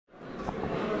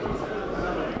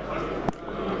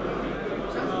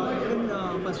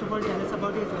first of all, tell us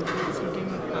about your jewelry. It's looking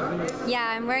fabulous. Yeah,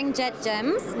 I'm wearing jet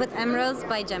gems with emeralds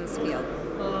by Gemfields.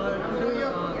 Today,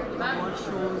 award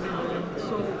shows.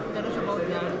 So tell us about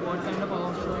that. What kind of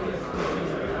award show is it?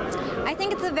 I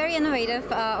think it's a very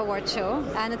innovative award show,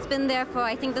 and it's been there for,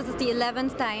 I think this is the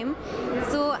 11th time.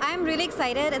 So I'm really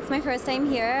excited. It's my first time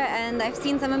here, and I've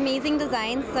seen some amazing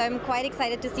designs, so I'm quite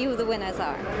excited to see who the winners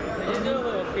are. What's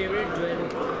your favorite jewelry?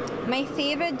 My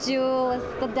favorite jewel is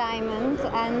the diamond,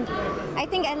 and I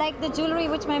think I like the jewelry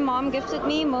which my mom gifted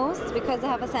me most because I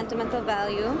have a sentimental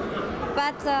value.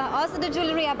 But also the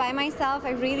jewelry I buy myself,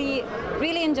 I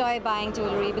really enjoy buying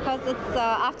jewelry because it's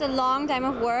after a long time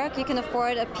of work, you can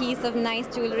afford a piece of nice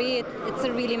jewelry. It's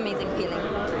a really amazing feeling.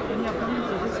 Any upcoming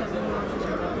projects have you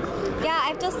launched? Yeah,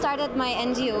 I've just started my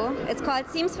NGO. It's called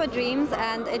Seams for Dreams,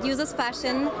 and it uses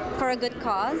fashion for a good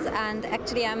cause. And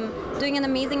actually, I'm doing an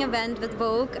amazing event with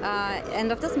Vogue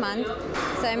end of this month.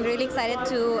 So I'm really excited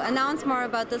to announce more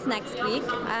about this next week.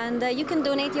 And you can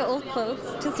donate your old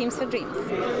clothes to Seams for Dreams.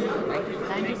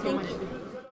 Thank you so much.